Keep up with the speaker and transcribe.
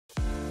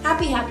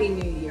Happy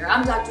New Year.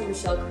 I'm Dr.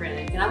 Michelle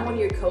Krenek, and I'm one of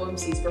your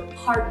co-MCs for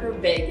Parker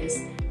Vegas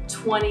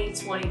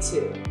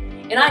 2022.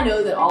 And I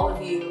know that all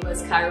of you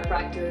as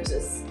chiropractors,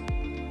 as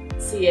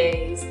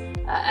CAs,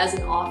 as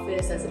an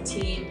office, as a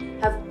team,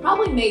 have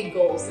probably made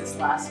goals this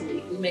last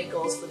week. We made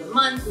goals for the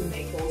month, we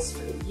made goals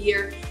for the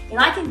year, and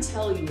I can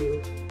tell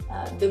you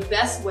the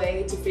best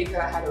way to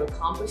figure out how to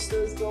accomplish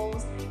those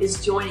goals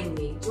is joining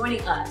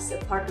us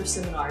at Parker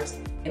Seminars.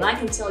 And I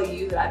can tell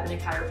you that I've been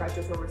a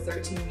chiropractor for over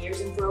 13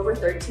 years, and for over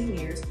 13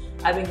 years,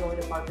 I've been going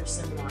to Parker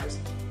Seminars.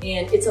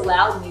 And it's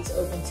allowed me to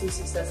open 2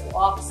 successful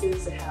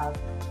offices,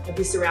 to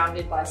be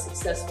surrounded by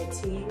successful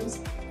teams.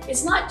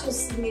 It's not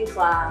just sitting in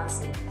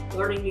class and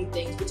learning new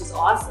things, which is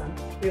awesome.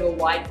 We have a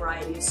wide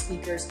variety of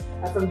speakers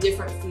from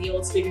different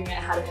fields, figuring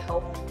out how to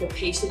help the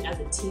patient as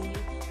a team,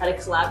 how to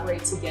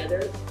collaborate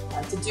together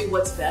to do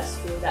what's best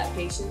for that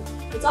patient.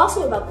 It's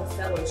also about the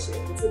fellowship.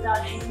 It's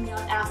about hanging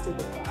out after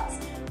the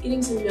class,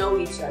 getting to know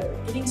each other,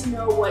 getting to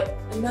know what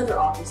another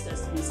office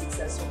does to be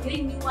successful,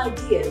 getting new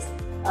ideas,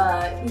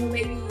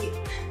 maybe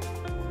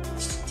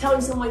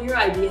telling someone your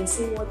idea and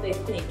seeing what they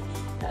think.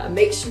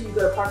 Make sure you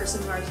go to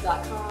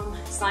parkerseminars.com,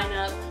 sign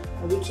up.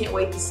 We can't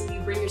wait to see you.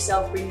 Bring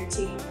yourself, bring your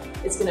team.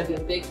 It's going to be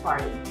a big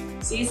party.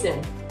 See you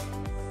soon.